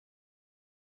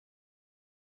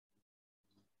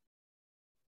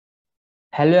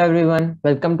Hello everyone,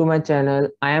 welcome to my channel.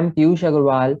 I am Piyush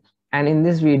Agarwal, and in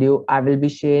this video I will be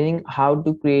sharing how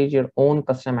to create your own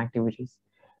custom activities.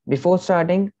 Before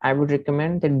starting, I would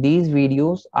recommend that these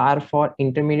videos are for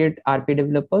intermediate RP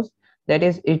developers. That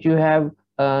is, if you have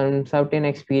certain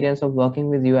experience of working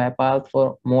with UiPath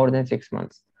for more than 6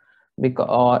 months,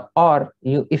 because or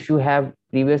you if you have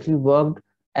previously worked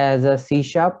as a C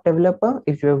sharp developer,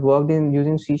 if you have worked in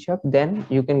using C sharp, then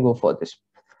you can go for this.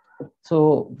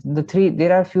 So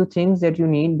there are a few things that you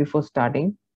need before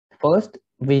starting. First,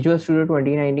 Visual Studio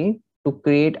 2019 to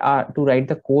write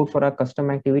the code for our custom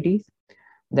activities.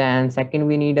 Then second,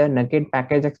 we need a Nugget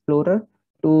package explorer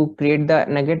to create the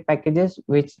Nugget packages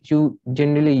which you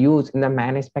generally use in the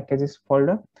manage packages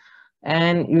folder.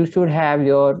 And you should have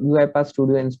your UiPath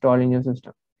Studio installed in your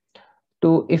system.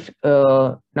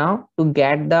 Now to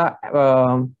get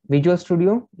the Visual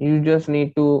Studio, you just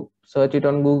need to search it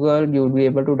on Google. You will be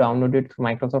able to download it through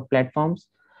Microsoft platforms.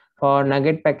 For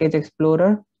Nugget Package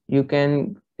Explorer, you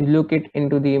can look it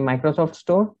into the Microsoft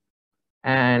Store,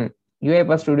 and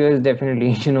UiPath Studio is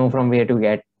definitely from where to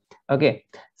get. Okay,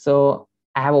 so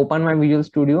I have opened my Visual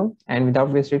Studio, and without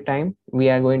wasting time, we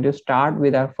are going to start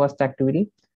with our first activity.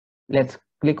 Let's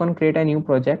click on create a new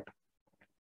project.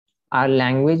 Our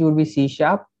language would be C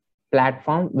sharp,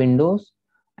 platform, Windows,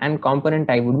 and component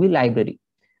type would be library.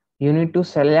 You need to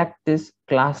select this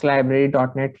class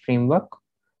library.net framework,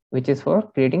 which is for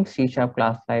creating C sharp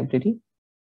class library.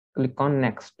 Click on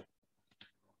next.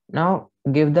 Now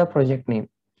give the project name.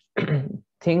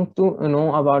 Thing to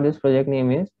know about this project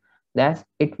name is that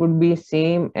it would be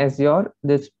same as your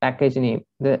this package name,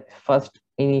 the first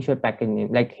initial package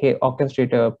name, like here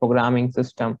orchestrator, programming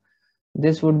system.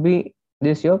 This would be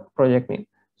this your project name.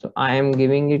 So I am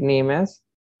giving it name as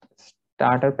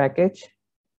starter package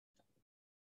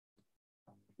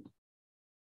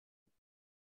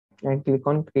and click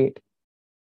on create.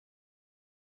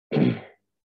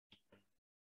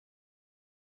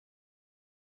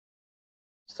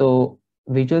 So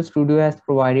Visual Studio has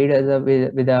provided us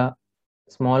with a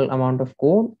small amount of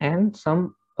code and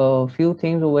some few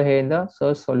things over here in the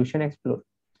search solution explorer.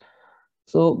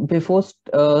 So before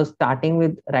starting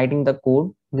with writing the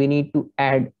code, we need to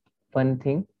add one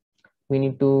thing. We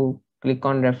need to click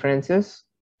on references,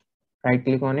 right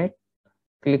click on it,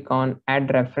 click on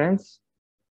add reference.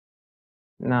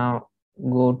 Now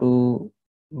go to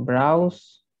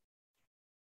browse.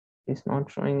 It's not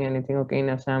showing anything. Okay, in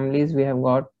assemblies we have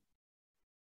got,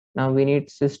 now we need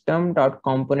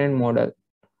system.component model.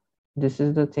 This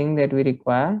is the thing that we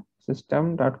require,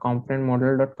 system.component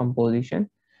model.composition.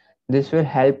 This will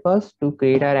help us to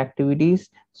create our activities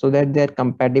so that they're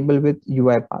compatible with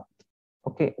UiPath.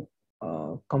 Okay,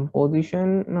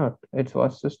 composition, not, it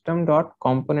was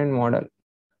system.component model.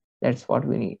 That's what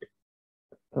we need.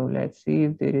 So let's see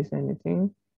if there is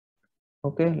anything.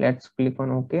 Okay, let's click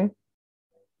on OK.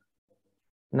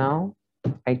 Now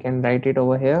I can write it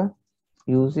over here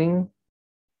using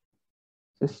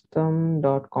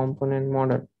system.component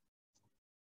model.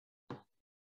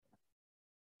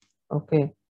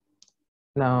 Okay,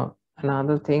 now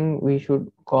another thing we should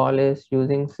call is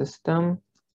using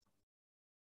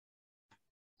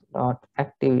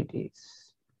system.activities.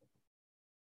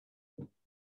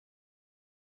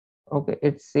 Okay,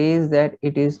 it says that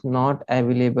it is not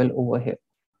available over here.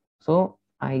 So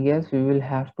I guess we will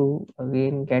have to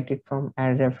again get it from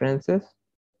add references.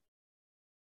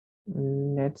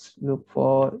 Let's look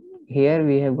for here.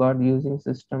 We have got using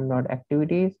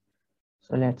system.activities.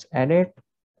 So let's add it.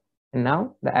 And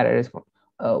now the error is gone.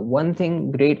 One thing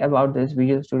great about this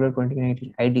Visual Studio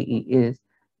 2019 IDE is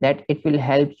that it will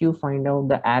help you find out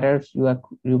the errors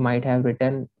you might have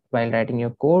written while writing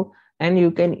your code, and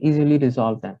you can easily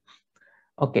resolve them.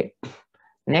 Okay,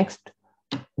 next,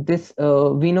 this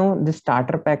we know the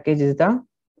starter package is the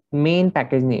main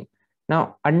package name.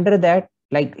 Now under that,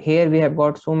 like here we have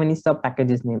got so many sub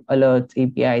packages name, alerts,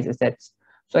 APIs, assets.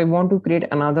 So I want to create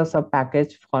another sub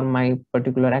package for my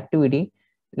particular activity.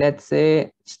 Let's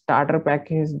say starter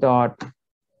package dot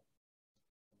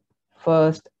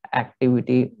first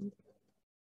activity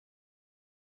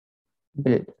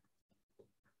build.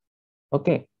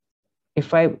 Okay,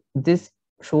 if I this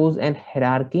shows an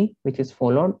hierarchy which is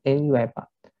followed in UiPath.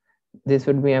 This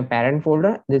would be a parent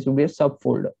folder, this would be a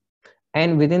subfolder,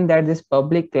 and within that this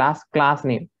public class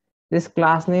name, this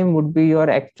class name would be your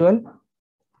actual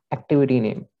activity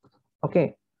name.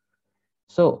 Okay,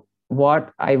 so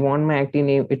what I want my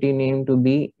activity name to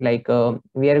be like,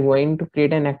 we are going to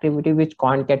create an activity which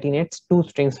concatenates two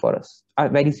strings for us, a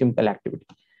very simple activity.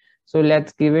 So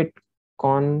let's give it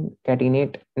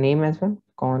concatenate name as well,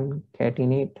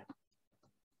 concatenate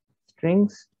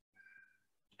strings.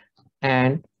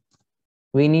 and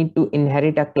we need to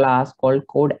inherit a class called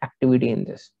code activity in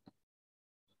this.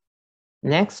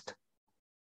 Next,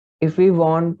 if we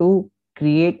want to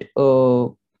create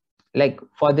like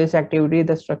for this activity,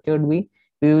 the structure would be,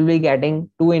 we will be getting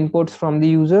two inputs from the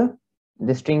user,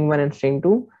 the string 1 and string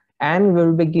 2, and we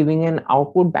will be giving an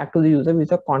output back to the user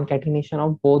with a concatenation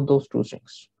of both those two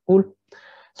strings. Cool.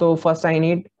 So first I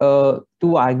need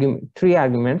three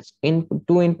arguments,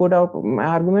 two input out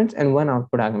arguments and one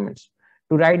output arguments.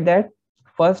 To write that,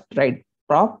 first write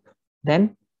prop,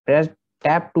 then press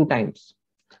tab 2 times.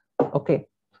 Okay,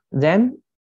 then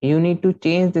you need to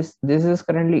change this. This is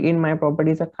currently in my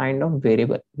properties a kind of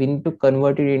variable. We need to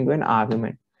convert it into an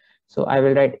argument. So I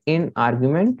will write in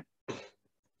argument.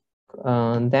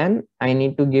 Then I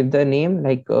need to give the name,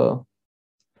 like the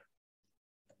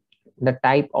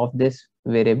type of this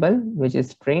variable, which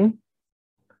is string,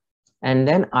 and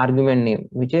then argument name,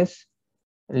 which is,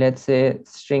 let's say,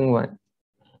 string 1.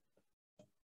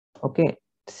 Okay,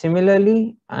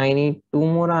 similarly I need two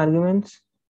more arguments,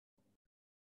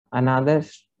 another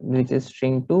which is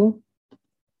string 2,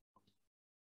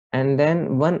 and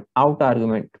then one out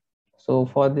argument. So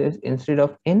for this, instead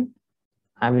of in,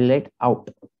 I will let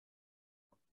out,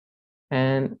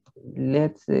 and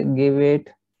let's give it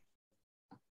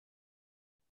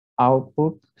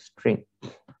output string.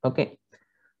 Okay,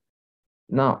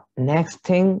 now next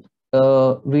thing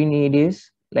we need is,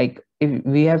 like, if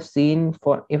we have seen,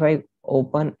 for if I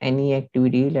open any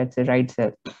activity, let's say right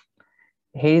cell,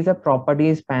 here is a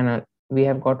properties panel. We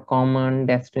have got common,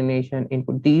 destination,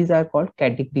 input. These are called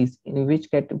categories, in which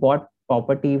what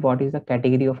property, what is the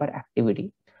category of our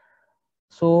activity.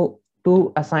 So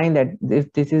to assign that,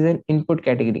 if this is an input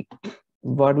category,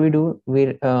 what we do,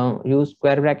 we use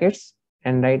square brackets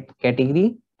and write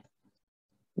category,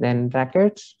 then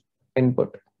brackets,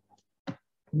 input.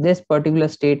 This particular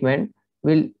statement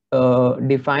will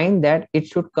define that it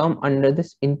should come under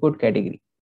this input category.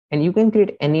 And you can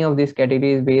create any of these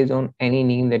categories based on any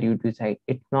name that you decide.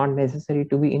 It's not necessary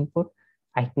to be input.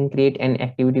 I can create an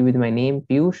activity with my name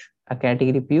Piyush, a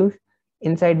category Piyush,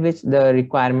 inside which the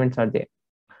requirements are there.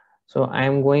 So I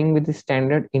am going with the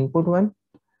standard input one.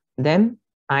 Then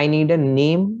I need a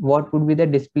name. What would be the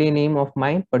display name of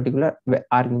my particular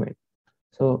argument?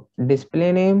 So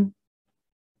display name,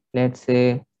 let's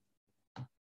say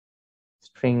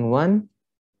string 1.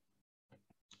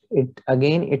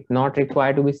 It's not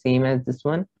required to be same as this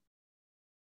one.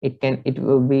 It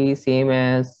will be same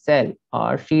as cell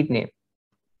or sheet name.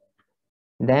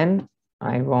 Then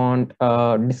I want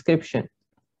a description,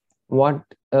 what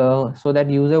so that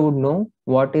user would know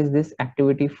what is this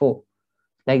activity for.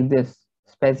 Like this,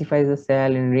 specifies the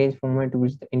cell and range format to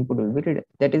which the input will be read.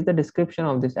 That is the description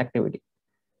of this activity,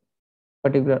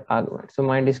 particular argument. So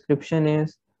my description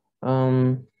is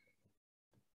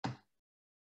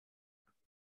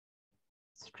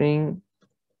string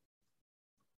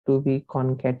to be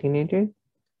concatenated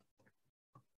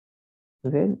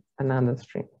with another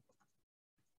string.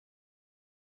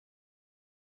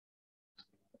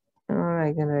 Or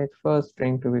I can write first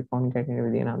string to be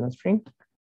concatenated with another string.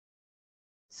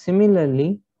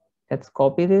 Similarly, let's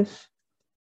copy this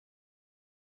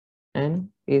and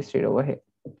paste it over here.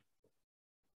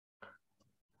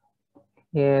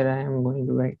 Here I am going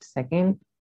to write second,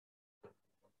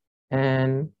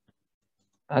 and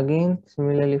again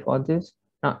similarly for this.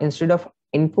 Now instead of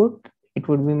input, it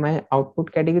would be my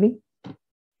output category.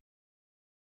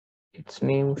 Its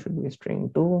name should be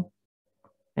string 2,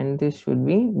 and this should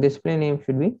be, display name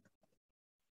should be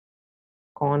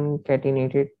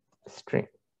concatenated string.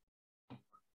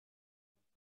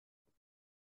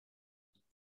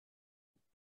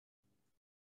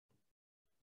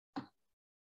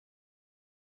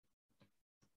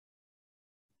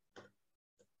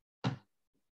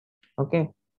 Okay,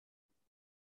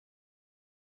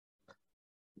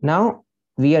 now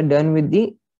we are done with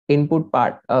the input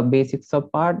part, a basic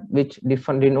sub part, which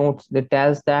denotes, that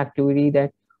tells the activity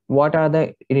that what are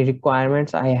the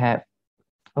requirements I have.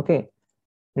 Okay,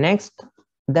 next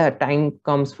the time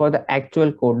comes for the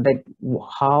actual code, that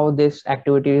how this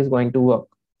activity is going to work.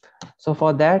 So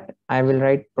for that I will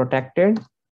write protected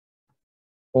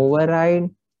override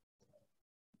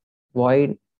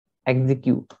void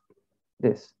execute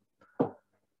this.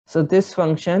 So this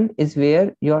function is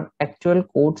where your actual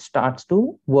code starts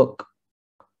to work.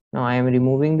 Now I am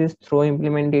removing this throw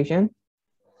implementation,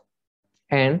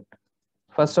 and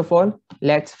first of all,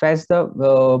 let's fetch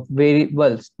the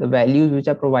variables, the values which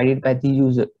are provided by the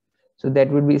user. So that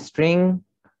would be string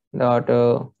dot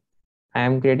I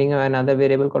am creating another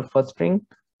variable called first string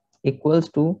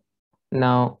equals to,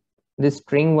 now this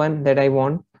string 1 that I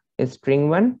want is string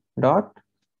 1 dot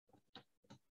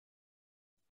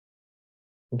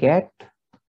get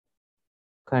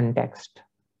context.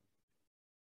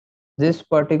 This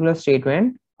particular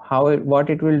statement, what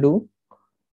it will do,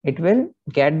 it will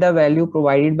get the value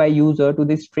provided by user to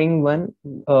the string one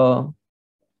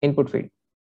input field.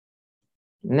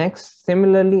 Next,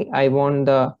 similarly, I want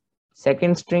the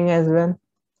second string as well,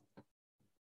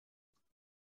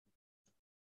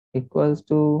 equals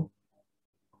to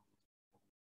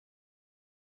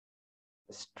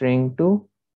string 2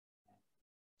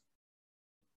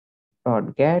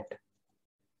 dot get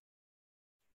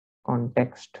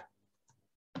context.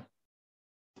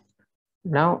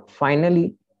 Now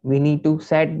finally we need to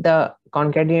set the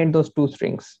concatenate those two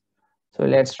strings. So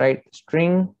let's write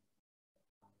string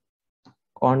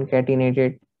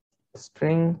concatenated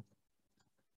string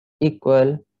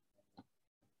equal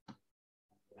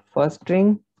first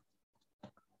string,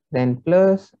 then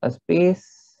plus a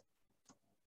space,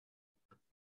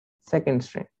 second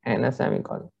string, and a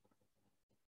semicolon.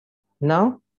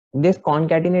 Now this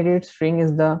concatenated string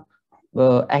is the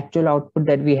actual output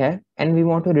that we have, and we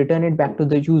want to return it back to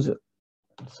the user.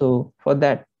 So for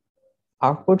that,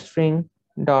 output string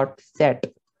dot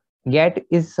set. Get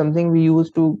is something we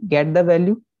use to get the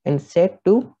value, and set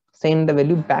to send the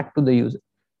value back to the user.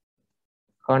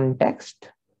 Context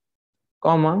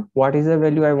comma, what is the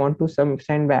value I want to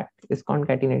send back is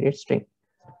concatenated string,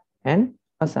 and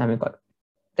a semicolon.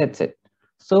 That's it.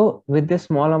 So with this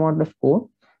small amount of code,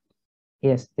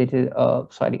 yes, it is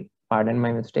sorry, pardon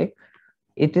my mistake,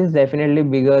 it is definitely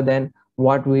bigger than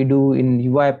what we do in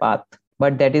UiPath,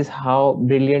 but that is how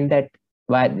brilliant that,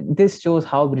 why this shows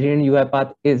how brilliant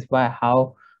UiPath is, by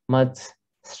how much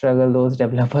struggle those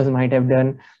developers might have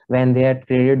done when they had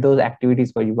created those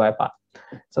activities for UiPath.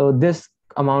 So this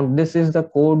amount, this is the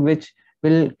code which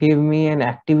will give me an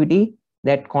activity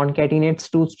that concatenates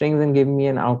two strings and give me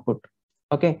an output.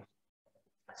 Okay,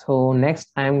 so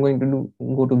next I am going to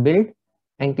go to build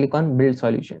and click on build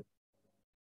solution.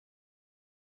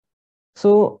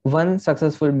 So one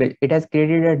successful build, it has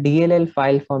created a DLL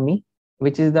file for me,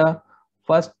 which is the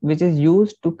first, which is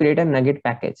used to create a Nugget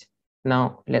package.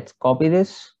 Now let's copy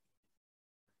this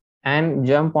and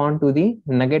jump on to the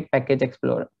Nugget package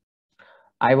explorer.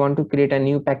 I want to create a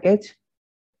new package.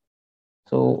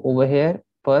 So over here,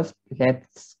 first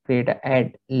let's create a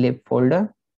add lib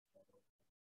folder.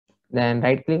 Then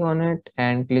right click on it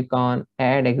and click on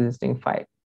add existing file.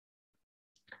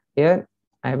 Here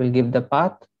I will give the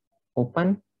path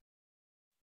open.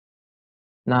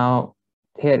 Now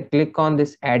here click on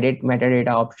this edit metadata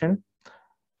option.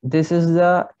 This is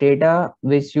the data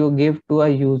which you give to a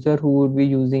user who would be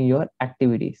using your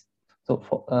activities. So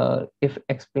for, if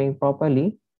explained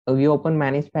properly, we open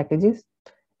manage packages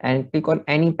and click on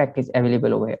any package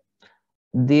available over here.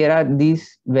 There are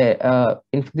these where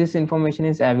if this information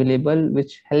is available,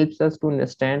 which helps us to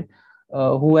understand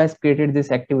who has created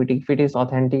this activity, if it is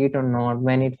authenticate or not,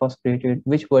 when it was created,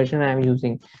 which version I am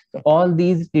using. So all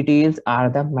these details are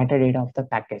the metadata of the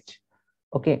package.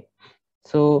 Okay,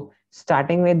 so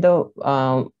starting with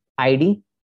the ID,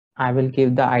 I will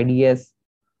give the ID as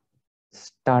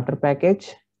starter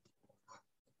package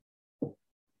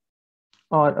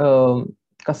or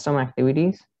custom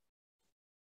activities.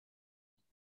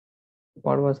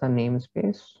 What was the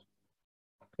namespace?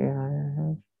 Okay, I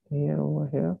have here over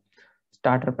here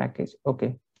starter package.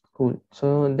 Okay, cool.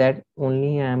 So that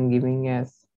only I am giving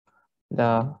as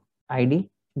the ID,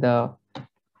 the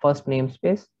first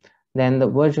namespace. Then the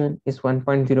version is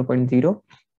 1.0.0.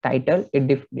 Title,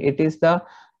 it is the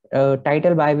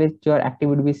title by which your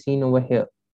activity will be seen over here,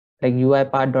 like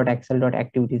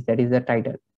uipath.excel.activities. That is the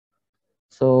title.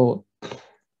 So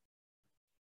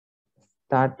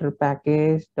starter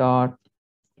package dot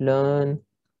learn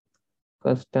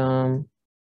custom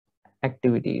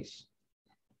activities,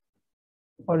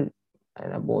 or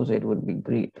I suppose it would be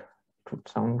great. It would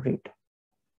sound great.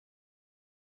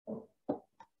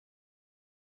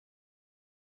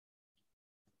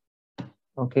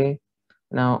 Okay,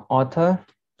 now author,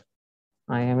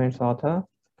 I am its author,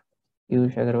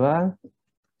 Piyush Agarwal,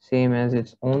 same as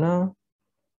its owner.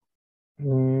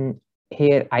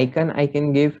 Here icon, I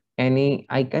can give any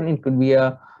icon. It could be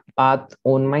a path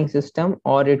on my system,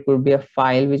 or it could be a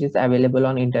file which is available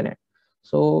on internet.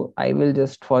 So I will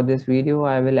just, for this video,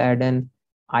 I will add an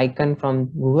icon from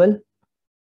Google.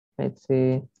 Let's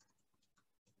say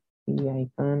the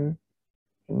icon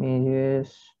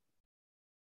images.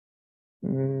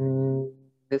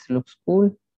 This looks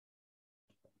cool.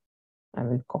 I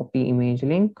will copy image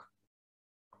link,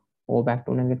 go back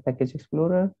to Nugget Package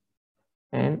Explorer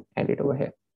and add it over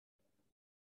here.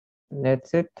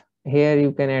 That's it. Here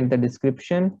you can add the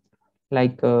description,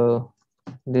 like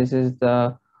this is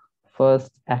the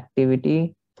first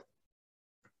activity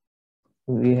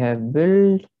we have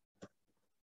build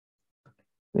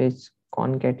which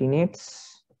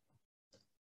concatenates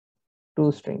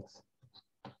two strings.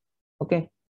 Okay,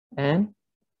 and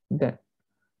then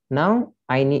now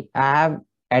I have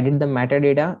added the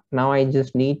metadata. Now I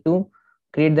just need to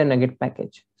create the Nugget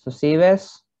package. So save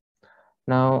as.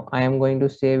 Now I am going to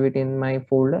save it in my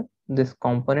folder, this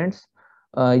components.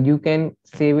 You can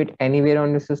save it anywhere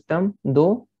on your system,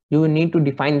 though you need to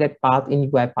define that path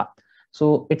in UiPath.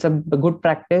 So it's a good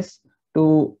practice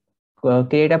to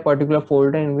create a particular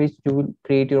folder in which you will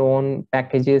create your own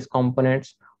packages,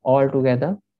 components all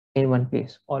together in one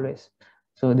place always.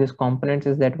 So this components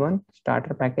is that one,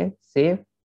 starter package, save.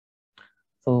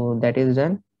 So that is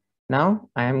done. Now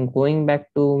I am going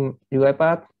back to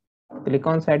UiPath, click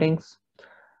on settings.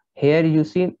 Here you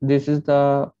see this is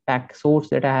the pack source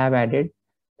that I have added,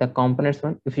 the components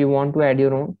one. If you want to add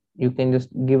your own, you can just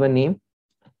give a name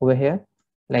over here,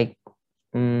 like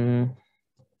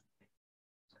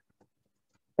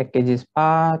packages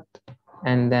path,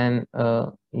 and then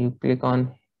you click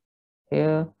on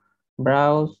here,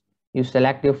 browse, you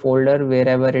select your folder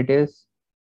wherever it is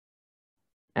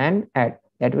and add.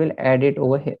 That will add it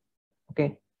over here.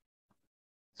 Okay,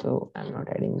 so I'm not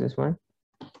adding this one.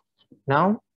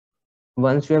 Now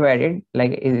once you have added,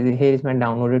 like here is my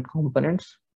downloaded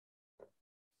components.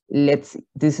 Let's see.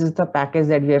 This is the package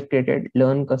that we have created,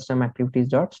 learn custom activities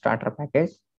dot starter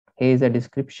package. Here is the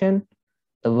description,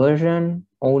 the version,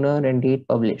 owner, and date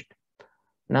published.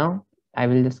 Now I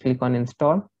will just click on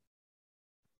install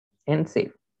and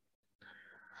save.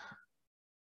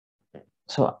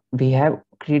 So we have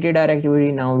created our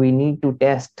activity. Now we need to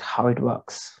test how it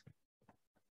works.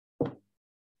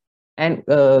 And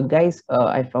guys,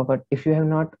 I forgot, if you have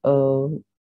not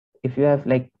if you have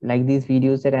like these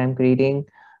videos that I am creating,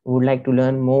 would like to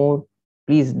learn more,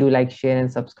 please do like, share,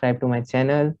 and subscribe to my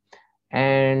channel.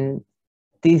 And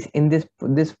this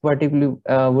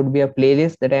particular would be a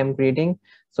playlist that I am creating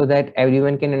so that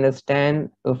everyone can understand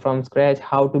from scratch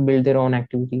how to build their own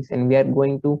activities, and we are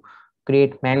going to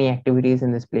create many activities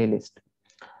in this playlist.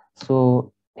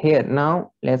 So here,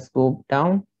 now let's go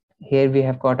down. Here we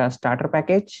have got our starter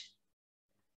package,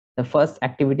 the first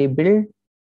activity build,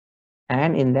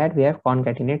 and in that we have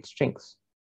concatenate strings.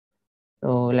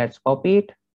 So let's copy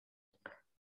it.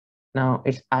 Now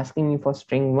it's asking me for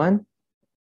string 1.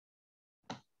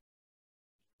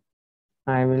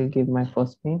 I will give my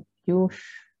first name Piyush,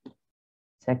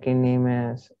 second name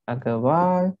is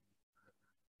Agarwal,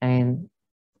 and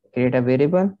create a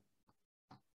variable.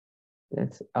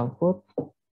 Let's output.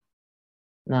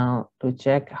 Now to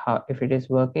check how if it is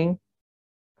working,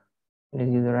 let's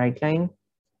use the right line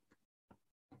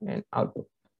and output.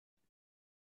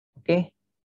 Okay,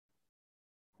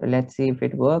 so let's see if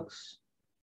it works.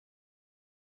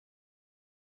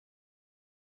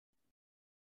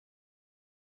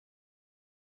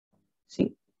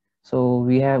 See, so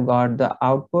we have got the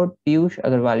output Piyush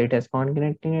Agarwal. It has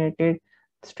concatenated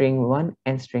string 1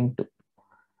 and string 2.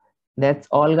 That's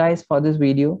all guys for this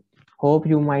video. Hope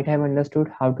you might have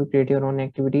understood how to create your own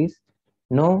activities.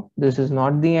 No, this is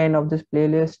not the end of this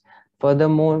playlist.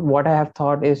 Furthermore, what I have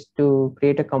thought is to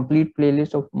create a complete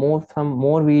playlist of some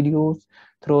more videos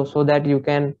through, so that you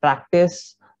can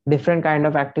practice different kind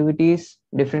of activities,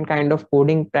 different kind of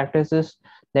coding practices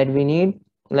that we need.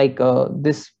 Like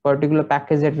this particular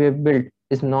package that we have built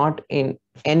is not in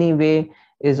any way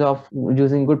is of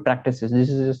using good practices. This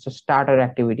is just a starter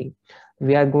activity.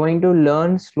 We are going to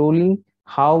learn slowly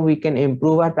how we can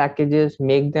improve our packages,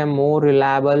 make them more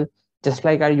reliable, just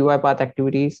like our UiPath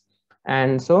activities.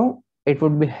 And so it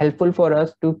would be helpful for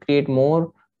us to create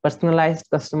more personalized,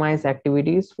 customized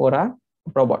activities for our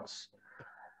robots.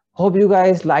 Hope you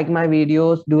guys like my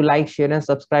videos. Do like, share, and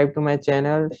subscribe to my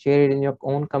channel. Share it in your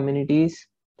own communities.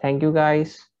 Thank you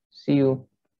guys. See you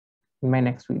in my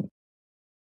next video.